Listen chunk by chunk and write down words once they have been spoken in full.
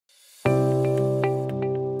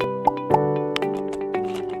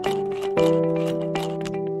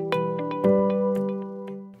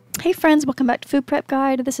friends, welcome back to Food Prep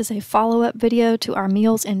Guide. This is a follow-up video to our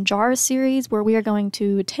Meals in Jars series where we are going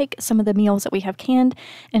to take some of the meals that we have canned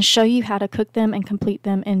and show you how to cook them and complete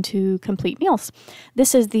them into complete meals.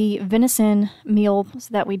 This is the venison meals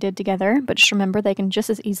that we did together, but just remember they can just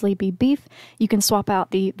as easily be beef. You can swap out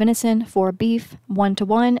the venison for beef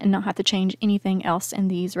 1-to-1 and not have to change anything else in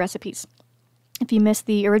these recipes. If you missed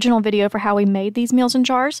the original video for how we made these meals in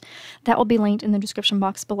jars, that will be linked in the description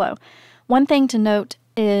box below. One thing to note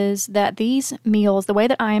is that these meals, the way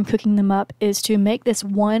that I am cooking them up is to make this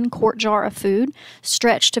 1 quart jar of food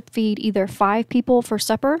stretch to feed either 5 people for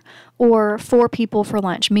supper or 4 people for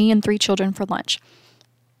lunch, me and 3 children for lunch.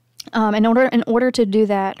 In order to do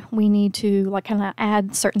that, we need to kind of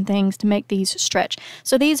add certain things to make these stretch.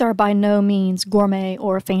 So these are by no means gourmet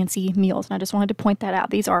or fancy meals, and I just wanted to point that out.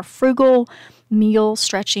 These are frugal meal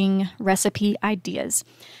stretching recipe ideas.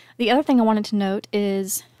 The other thing I wanted to note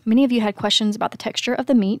is many of you had questions about the texture of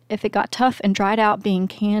the meat, if it got tough and dried out being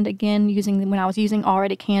canned again when I was using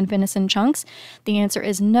already canned venison chunks. The answer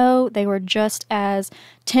is no, they were just as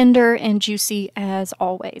tender and juicy as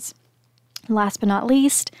always. Last but not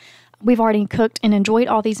least, we've already cooked and enjoyed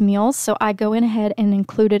all these meals, so I go in ahead and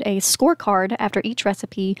included a scorecard after each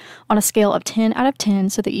recipe on a scale of 10 out of 10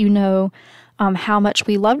 so that you know how much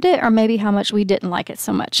we loved it or maybe how much we didn't like it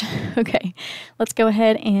so much. Okay, let's go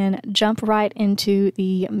ahead and jump right into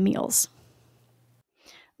the meals.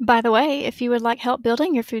 By the way, if you would like help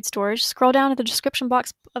building your food storage, scroll down to the description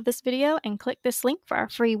box of this video and click this link for our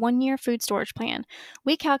free 1-year food storage plan.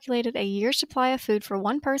 We calculated a year's supply of food for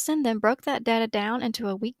one person, then broke that data down into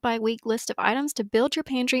a week-by-week list of items to build your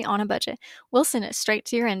pantry on a budget. We'll send it straight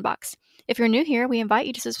to your inbox. If you're new here, we invite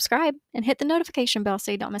you to subscribe and hit the notification bell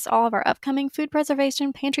so you don't miss all of our upcoming food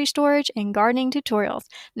preservation, pantry storage, and gardening tutorials.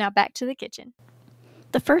 Now back to the kitchen.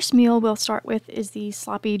 The first meal we'll start with is the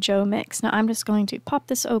Sloppy Joe mix. Now I'm just going to pop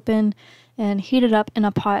this open and heat it up in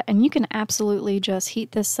a pot, and you can absolutely just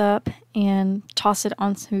heat this up and toss it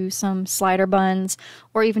onto some slider buns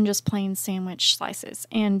or even just plain sandwich slices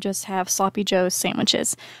and just have Sloppy Joe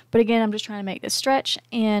sandwiches. But again, I'm just trying to make this stretch,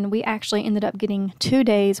 and we actually ended up getting 2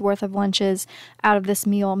 days worth of lunches out of this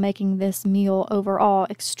meal, making this meal overall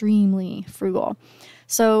extremely frugal.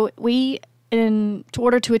 So in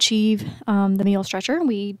order to achieve the meal stretcher,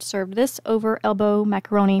 we served this over elbow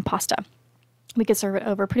macaroni pasta. We could serve it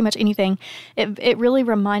over pretty much anything. It really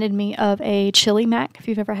reminded me of a chili mac, if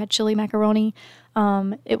you've ever had chili macaroni.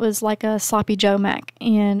 It was like a Sloppy Joe mac,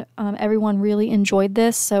 and everyone really enjoyed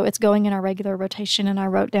this, so it's going in our regular rotation, and I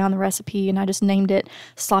wrote down the recipe, and I just named it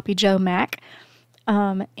Sloppy Joe mac.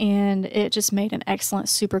 And it just made an excellent,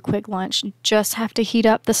 super quick lunch. You just have to heat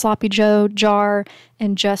up the Sloppy Joe jar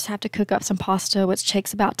and just have to cook up some pasta, which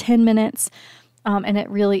takes about 10 minutes. And it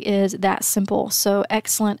really is that simple. So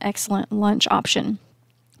excellent, excellent lunch option.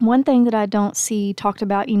 One thing that I don't see talked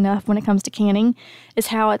about enough when it comes to canning is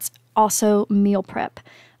how it's also meal prep.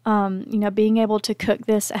 Being able to cook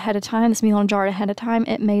this ahead of time, this meal in jar ahead of time,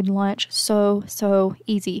 it made lunch so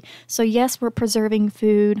easy. So yes, we're preserving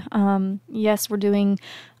food. Yes, we're doing,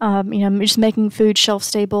 just making food shelf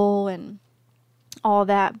stable and all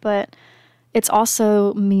that, but it's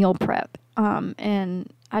also meal prep.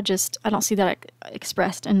 And I don't see that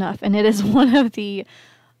expressed enough. And it is one of the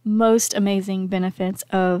most amazing benefits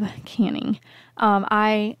of canning.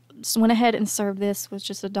 I just went ahead and served this with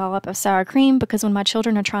just a dollop of sour cream because when my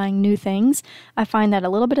children are trying new things, I find that a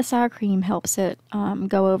little bit of sour cream helps it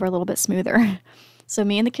go over a little bit smoother. So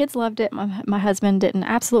me and the kids loved it. My husband didn't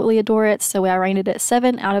absolutely adore it, so I rated it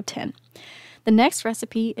 7 out of 10. The next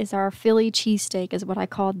recipe is our Philly cheesesteak, is what I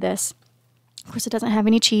called this. Of course, it doesn't have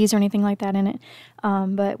any cheese or anything like that in it,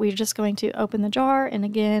 but we're just going to open the jar and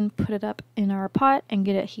again put it up in our pot and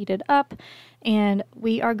get it heated up. And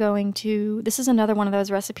we are going to, this is another one of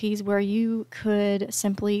those recipes where you could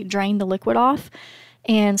simply drain the liquid off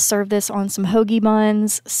and serve this on some hoagie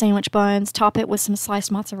buns, sandwich buns, top it with some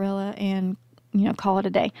sliced mozzarella, and call it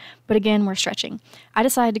a day. But again, we're stretching. I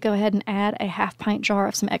decided to go ahead and add a 1/2 pint jar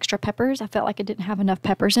of some extra peppers. I felt like it didn't have enough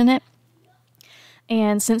peppers in it.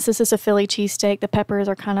 And since this is a Philly cheesesteak, the peppers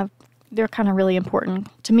are kind of really important.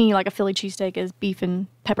 To me, like a Philly cheesesteak is beef and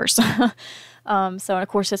peppers. And of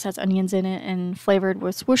course this has onions in it and flavored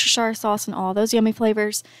with Worcestershire sauce and all those yummy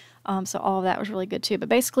flavors. So all of that was really good too. But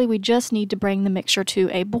basically we just need to bring the mixture to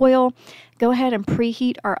a boil. Go ahead and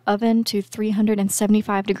preheat our oven to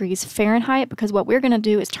 375 degrees Fahrenheit because what we're going to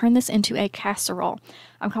do is turn this into a casserole.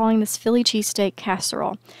 I'm calling this Philly cheesesteak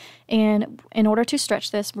casserole. And in order to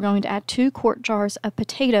stretch this, we're going to add 2 quart jars of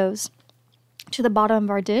potatoes to the bottom of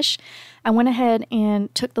our dish, I went ahead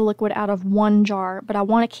and took the liquid out of one jar, but I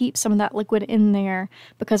want to keep some of that liquid in there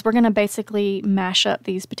because we're going to basically mash up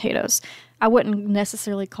these potatoes. I wouldn't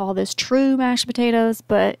necessarily call this true mashed potatoes,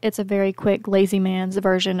 but it's a very quick lazy man's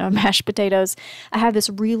version of mashed potatoes. I have this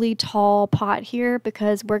really tall pot here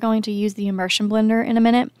because we're going to use the immersion blender in a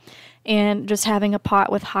minute, and just having a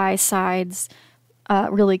pot with high sides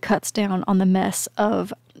really cuts down on the mess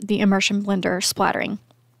of the immersion blender splattering.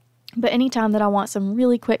 But anytime that I want some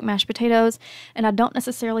really quick mashed potatoes, and I don't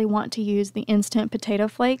necessarily want to use the instant potato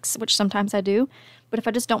flakes, which sometimes I do, but if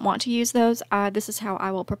I just don't want to use those, this is how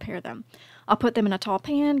I will prepare them. I'll put them in a tall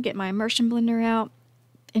pan, get my immersion blender out,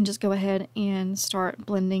 and just go ahead and start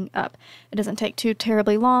blending up. It doesn't take too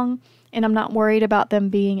terribly long, and I'm not worried about them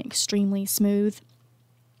being extremely smooth,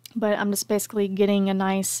 but I'm just basically getting a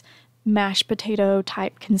nice mashed potato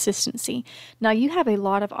type consistency. Now you have a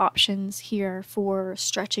lot of options here for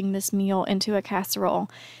stretching this meal into a casserole.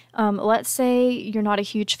 Let's say you're not a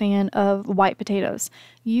huge fan of white potatoes.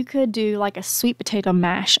 You could do like a sweet potato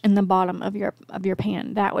mash in the bottom of your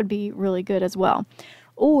pan. That would be really good as well.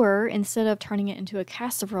 Or instead of turning it into a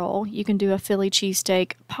casserole, you can do a Philly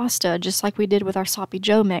cheesesteak pasta, just like we did with our Sloppy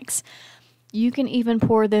Joe mix. You can even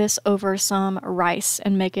pour this over some rice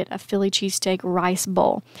and make it a Philly cheesesteak rice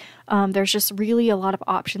bowl. There's just really a lot of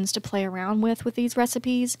options to play around with these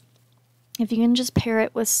recipes. If you can just pair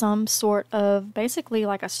it with some sort of basically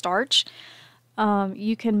like a starch,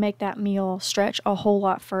 you can make that meal stretch a whole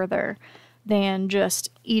lot further than just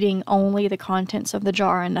eating only the contents of the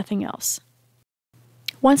jar and nothing else.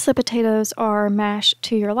 Once the potatoes are mashed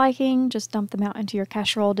to your liking, just dump them out into your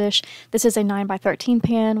casserole dish. This is a 9x13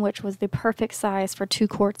 pan, which was the perfect size for 2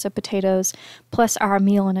 quarts of potatoes, plus our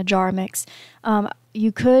meal in a jar mix.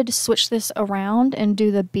 You could switch this around and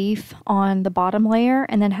do the beef on the bottom layer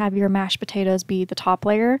and then have your mashed potatoes be the top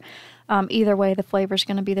layer. Either way, the flavor is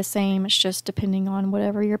going to be the same. It's just depending on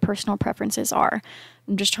whatever your personal preferences are.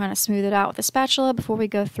 I'm just trying to smooth it out with a spatula before we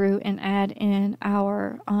go through and add in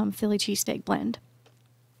our Philly cheesesteak blend.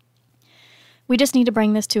 We just need to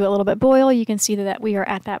bring this to a little bit boil. You can see that we are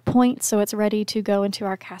at that point, so it's ready to go into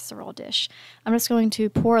our casserole dish. I'm just going to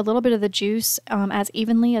pour a little bit of the juice as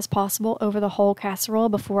evenly as possible over the whole casserole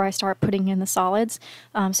before I start putting in the solids,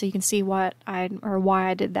 so you can see why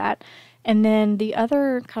I did that. And then the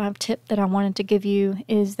other kind of tip that I wanted to give you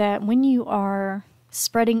is that when you are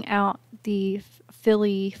spreading out the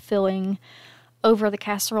Philly filling over the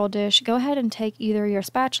casserole dish, go ahead and take either your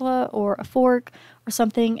spatula or a fork or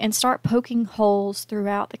something and start poking holes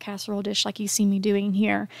throughout the casserole dish like you see me doing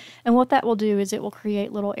here. And what that will do is it will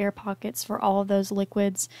create little air pockets for all of those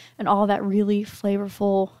liquids and all that really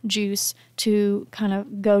flavorful juice to kind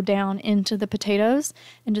of go down into the potatoes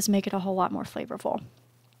and just make it a whole lot more flavorful.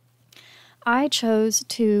 I chose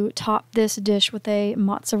to top this dish with a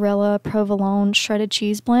mozzarella provolone shredded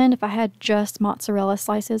cheese blend. If I had just mozzarella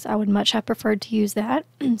slices, I would much have preferred to use that.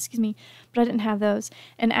 Excuse me, but I didn't have those.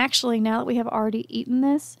 And actually, now that we have already eaten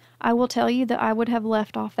this, I will tell you that I would have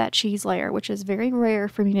left off that cheese layer, which is very rare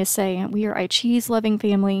for me to say. We are a cheese-loving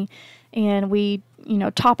family, and we,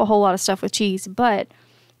 top a whole lot of stuff with cheese, but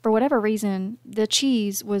for whatever reason, the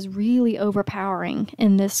cheese was really overpowering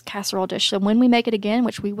in this casserole dish. So when we make it again,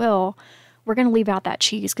 which we will, we're going to leave out that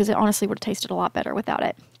cheese because it honestly would have tasted a lot better without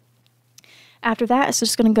it. After that, it's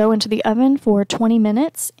just going to go into the oven for 20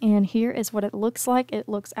 minutes, and here is what it looks like. It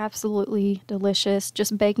looks absolutely delicious.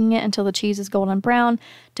 Just baking it until the cheese is golden brown.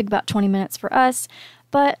 Took about 20 minutes for us,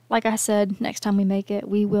 but like I said, next time we make it,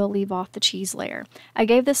 we will leave off the cheese layer. I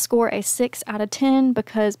gave this score a 6 out of 10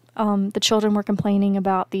 because the children were complaining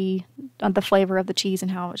about the flavor of the cheese and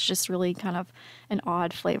how it's just really kind of an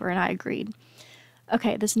odd flavor, and I agreed.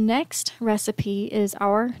 Okay, this next recipe is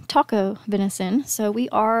our taco venison. So we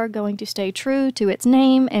are going to stay true to its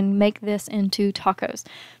name and make this into tacos.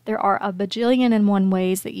 There are a bajillion and one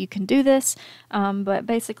ways that you can do this, but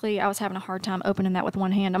basically I was having a hard time opening that with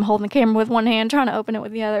one hand. I'm holding the camera with one hand, trying to open it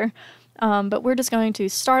with the other. But we're just going to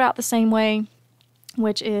start out the same way,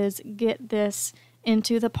 which is get this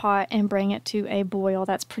into the pot and bring it to a boil.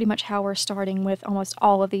 That's pretty much how we're starting with almost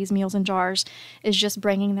all of these meals in jars, is just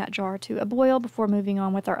bringing that jar to a boil before moving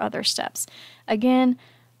on with our other steps. Again,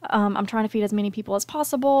 I'm trying to feed as many people as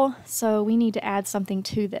possible, so we need to add something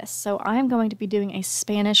to this. So I'm going to be doing a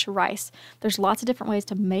Spanish rice. There's lots of different ways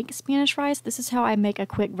to make Spanish rice. This is how I make a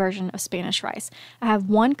quick version of Spanish rice. I have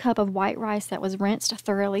 1 cup of white rice that was rinsed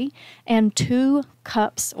thoroughly and 2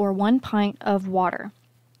 cups or 1 pint of water.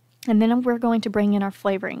 And then we're going to bring in our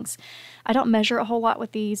flavorings. I don't measure a whole lot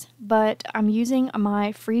with these, but I'm using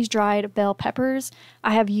my freeze-dried bell peppers.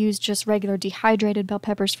 I have used just regular dehydrated bell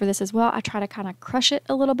peppers for this as well. I try to kind of crush it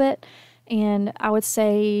a little bit And I would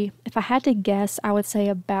say, if I had to guess, I would say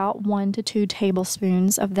about 1 to 2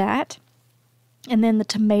 tablespoons of that. And then the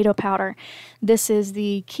tomato powder. This is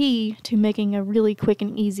the key to making a really quick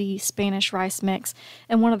and easy Spanish rice mix.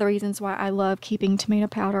 And one of the reasons why I love keeping tomato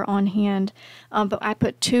powder on hand. But I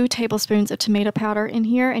put 2 tablespoons of tomato powder in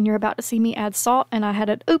here, and you're about to see me add salt, and I had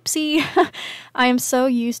an oopsie. I am so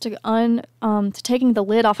used to taking the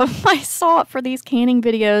lid off of my salt for these canning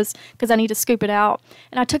videos because I need to scoop it out.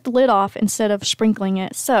 And I took the lid off instead of sprinkling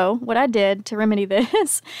it. So what I did to remedy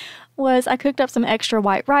this was I cooked up some extra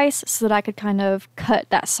white rice so that I could kind of cut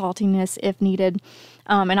that saltiness if needed.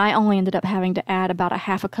 And I only ended up having to add about a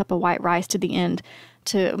half a cup of white rice to the end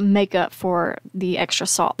to make up for the extra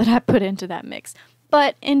salt that I put into that mix.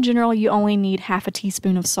 But in general, you only need half a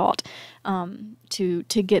teaspoon of salt to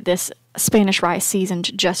get this Spanish rice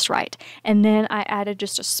seasoned just right. And then I added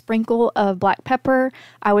just a sprinkle of black pepper.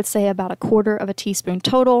 I would say about 1/4 of a teaspoon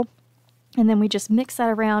total. And then we just mix that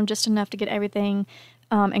around just enough to get everything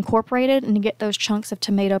incorporated and to get those chunks of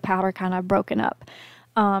tomato powder kind of broken up.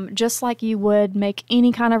 Just like you would make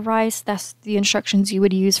any kind of rice, that's the instructions you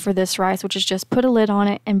would use for this rice, which is just put a lid on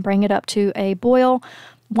it and bring it up to a boil.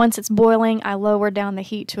 Once it's boiling, I lower down the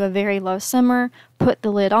heat to a very low simmer, put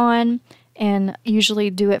the lid on, and usually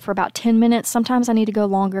do it for about 10 minutes. Sometimes I need to go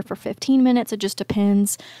longer for 15 minutes. It just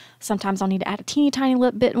depends. Sometimes I'll need to add a teeny tiny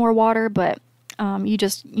little bit more water, but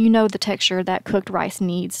you know the texture that cooked rice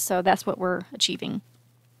needs, so that's what we're achieving.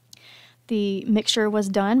 The mixture was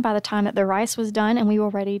done by the time that the rice was done, and we were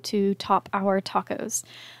ready to top our tacos.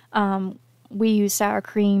 We use sour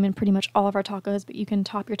cream in pretty much all of our tacos, but you can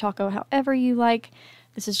top your taco however you like.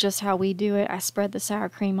 This is just how we do it. I spread the sour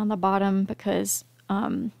cream on the bottom because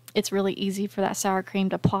it's really easy for that sour cream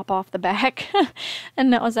to plop off the back.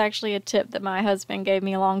 And that was actually a tip that my husband gave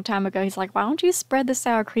me a long time ago. He's like, why don't you spread the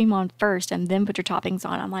sour cream on first and then put your toppings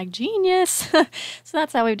on? I'm like, genius. So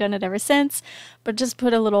that's how we've done it ever since. But just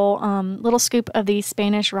put a little scoop of the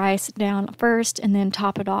Spanish rice down first and then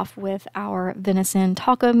top it off with our venison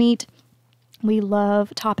taco meat. We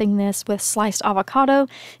love topping this with sliced avocado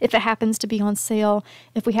if it happens to be on sale.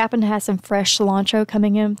 If we happen to have some fresh cilantro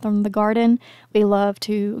coming in from the garden, we love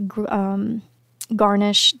to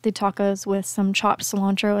garnish the tacos with some chopped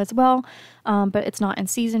cilantro as well. But it's not in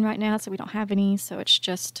season right now, so we don't have any. So it's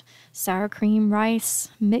just sour cream, rice,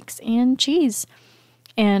 mix, and cheese.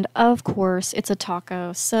 And of course, it's a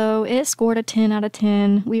taco, so it scored a 10 out of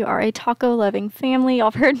 10. We are a taco-loving family.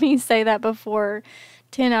 Y'all have heard me say that before.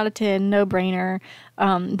 10 out of 10, no brainer.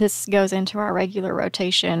 This goes into our regular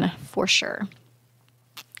rotation for sure.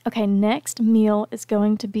 Okay, next meal is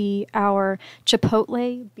going to be our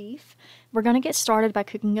chipotle beef. We're going to get started by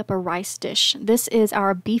cooking up a rice dish. This is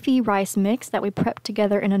our beefy rice mix that we prepped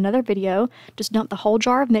together in another video. Just dump the whole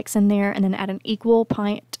jar of mix in there and then add an equal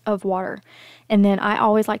pint of water. And then I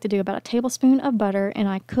always like to do about a tablespoon of butter, and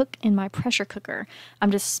I cook in my pressure cooker. I'm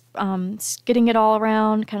just getting it all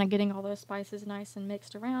around, kind of getting all those spices nice and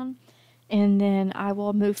mixed around. And then I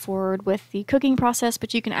will move forward with the cooking process,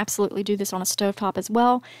 but you can absolutely do this on a stovetop as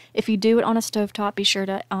well. If you do it on a stovetop, be sure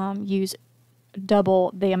to use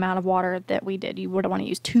double the amount of water that we did. You would want to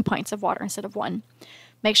use 2 pints of water instead of 1.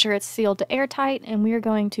 Make sure it's sealed to airtight, and we are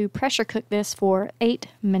going to pressure cook this for 8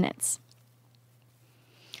 minutes.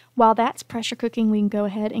 While that's pressure cooking, we can go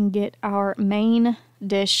ahead and get our main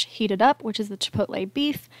dish heated up, which is the chipotle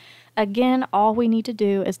beef. Again, all we need to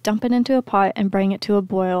do is dump it into a pot and bring it to a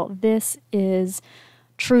boil. This is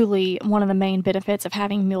truly one of the main benefits of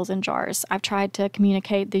having meals in jars. I've tried to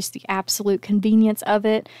communicate the absolute convenience of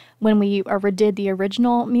it when we did the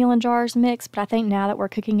original meal in jars mix, but I think now that we're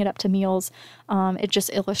cooking it up to meals, it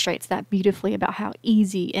just illustrates that beautifully about how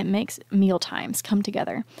easy it makes meal times come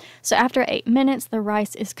together. So after 8 minutes, the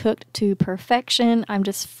rice is cooked to perfection. I'm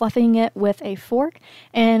just fluffing it with a fork,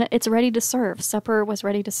 and it's ready to serve. Supper was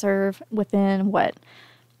ready to serve within,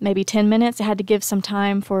 maybe 10 minutes. I had to give some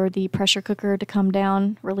time for the pressure cooker to come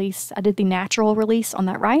down, release. I did the natural release on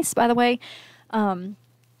that rice, by the way. And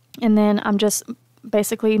then I'm just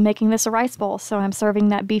basically making this a rice bowl. So I'm serving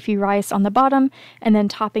that beefy rice on the bottom and then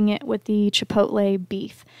topping it with the chipotle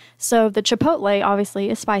beef. So the chipotle obviously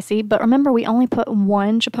is spicy, but remember we only put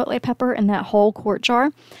 1 chipotle pepper in that whole quart jar.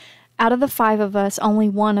 Out of the 5 of us, only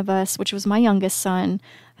 1 of us, which was my youngest son,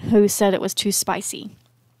 who said it was too spicy.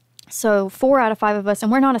 So 4 out of 5 of us, and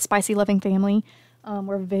we're not a spicy loving family.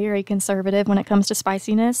 We're very conservative when it comes to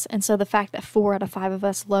spiciness. And so the fact that 4 out of 5 of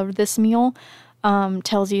us loved this meal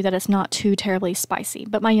tells you that it's not too terribly spicy.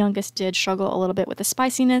 But my youngest did struggle a little bit with the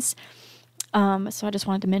spiciness. So I just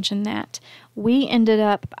wanted to mention that. I ended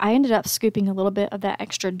up scooping a little bit of that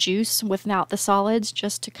extra juice without the solids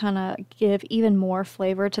just to kind of give even more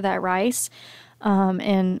flavor to that rice.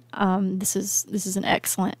 This is an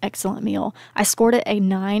excellent meal. I scored it a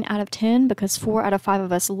 9 out of 10 because 4 out of 5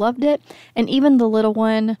 of us loved it, and even the little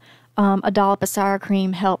one, a dollop of sour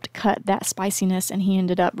cream helped cut that spiciness, and he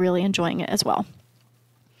ended up really enjoying it as well.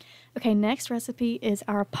 Okay, next recipe is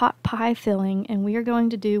our pot pie filling, and we are going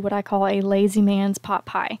to do what I call a lazy man's pot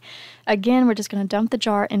pie. Again, we're just going to dump the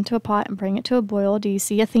jar into a pot and bring it to a boil. Do you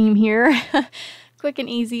see a theme here? Quick and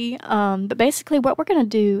easy. But basically what we're going to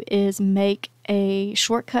do is make a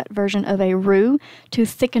shortcut version of a roux to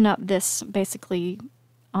thicken up this basically.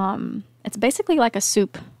 It's basically like a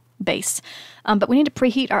soup base. But we need to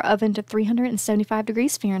preheat our oven to 375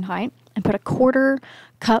 degrees Fahrenheit and put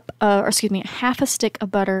half a stick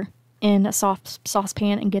of butter in a soft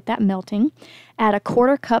saucepan and get that melting. Add a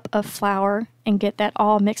 1/4 cup of flour and get that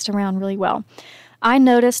all mixed around really well. I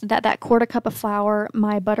noticed that 1/4 cup of flour,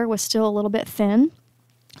 my butter was still a little bit thin.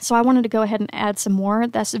 So I wanted to go ahead and add some more.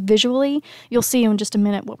 That's visually, you'll see in just a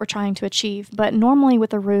minute what we're trying to achieve. But normally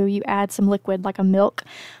with a roux, you add some liquid like a milk.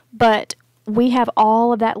 But we have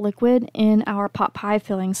all of that liquid in our pot pie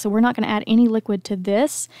filling, so we're not going to add any liquid to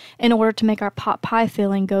this in order to make our pot pie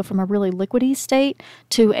filling go from a really liquidy state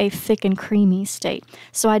to a thick and creamy state.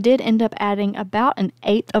 So I did end up adding about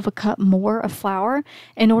 1/8 of a cup more of flour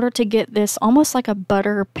in order to get this almost like a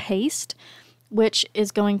butter paste, which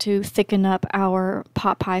is going to thicken up our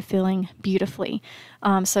pot pie filling beautifully.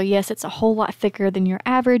 So yes, it's a whole lot thicker than your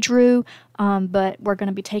average roux, but we're going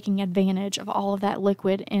to be taking advantage of all of that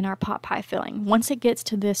liquid in our pot pie filling. Once it gets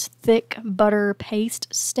to this thick butter paste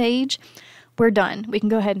stage, we're done. We can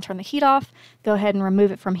go ahead and turn the heat off, go ahead and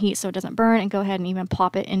remove it from heat so it doesn't burn, and go ahead and even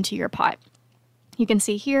plop it into your pot. You can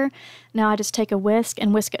see here, now I just take a whisk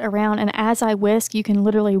and whisk it around, and as I whisk, you can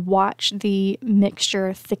literally watch the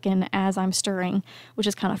mixture thicken as I'm stirring, which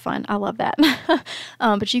is kind of fun. I love that.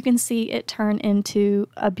 But you can see it turn into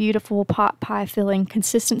a beautiful pot pie filling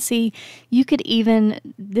consistency.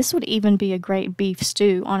 This would even be a great beef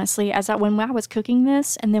stew, honestly. When I was cooking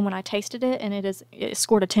this, and then when I tasted it, and it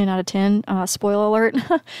scored a 10 out of 10, spoiler alert,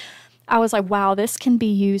 I was like, wow, this can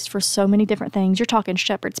be used for so many different things. You're talking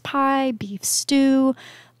shepherd's pie, beef stew,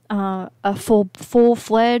 a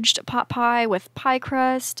full-fledged pot pie with pie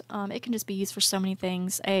crust. It can just be used for so many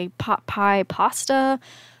things. A pot pie pasta.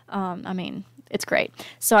 It's great.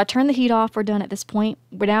 So I turned the heat off. We're done at this point.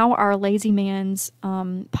 We're now our lazy man's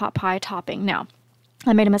pot pie topping. Now,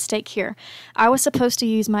 I made a mistake here. I was supposed to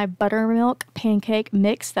use my buttermilk pancake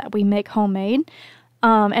mix that we make homemade.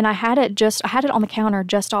 And I had it on the counter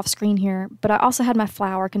just off screen here, but I also had my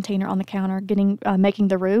flour container on the counter making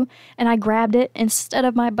the roux, and I grabbed it instead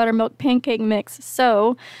of my buttermilk pancake mix.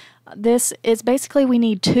 So this is basically, we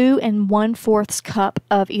need 2 1/4 cup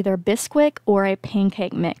of either Bisquick or a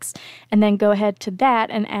pancake mix, and then go ahead to that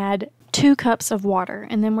and add 2 cups of water,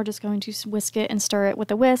 and then we're just going to whisk it and stir it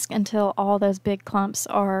with a whisk until all those big clumps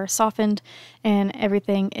are softened and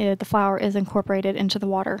the flour is incorporated into the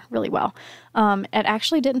water really well. It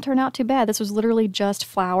actually didn't turn out too bad. This was literally just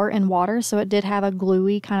flour and water, so it did have a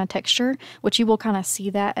gluey kind of texture, which you will kind of see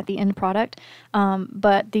that at the end product.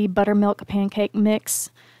 But the buttermilk pancake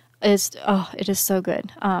mix it is so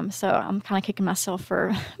good. So I'm kind of kicking myself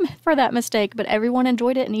for that mistake, but everyone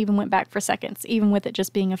enjoyed it and even went back for seconds, even with it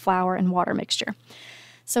just being a flour and water mixture.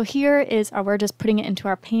 So here we're just putting it into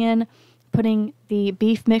our pan, putting the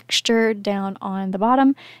beef mixture down on the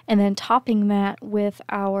bottom, and then topping that with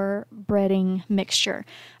our breading mixture.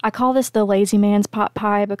 I call this the lazy man's pot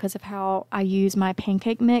pie because of how I use my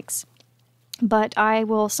pancake mix. But I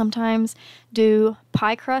will sometimes do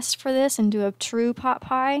pie crust for this and do a true pot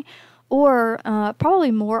pie, or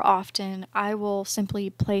probably more often I will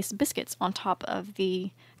simply place biscuits on top of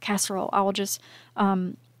the casserole. I will just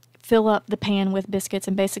fill up the pan with biscuits,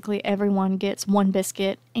 and basically everyone gets 1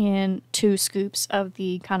 biscuit and 2 scoops of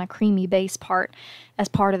the kind of creamy base part as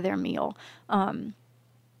part of their meal.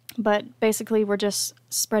 But basically we're just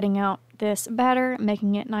spreading out this batter,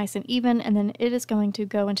 making it nice and even, and then it is going to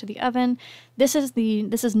go into the oven. This is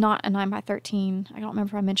not a 9x13. I don't remember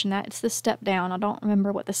if I mentioned that. It's the step down. I don't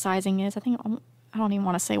remember what the sizing is. I don't even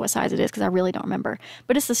want to say what size it is because I really don't remember.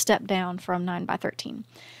 But it's the step down from 9x13.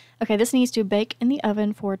 Okay, this needs to bake in the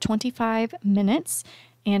oven for 25 minutes.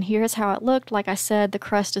 And here's how it looked. Like I said, the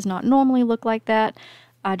crust does not normally look like that.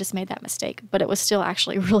 I just made that mistake, but it was still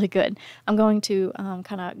actually really good. I'm going to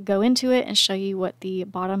kind of go into it and show you what the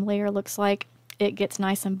bottom layer looks like. It gets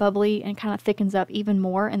nice and bubbly and kind of thickens up even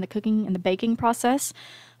more in the cooking and the baking process.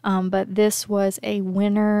 but this was a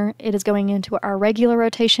winner. It is going into our regular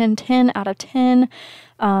rotation, 10 out of 10,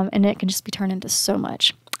 and it can just be turned into so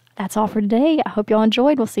much. That's all for today. I hope y'all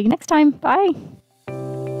enjoyed. We'll see you next time. Bye.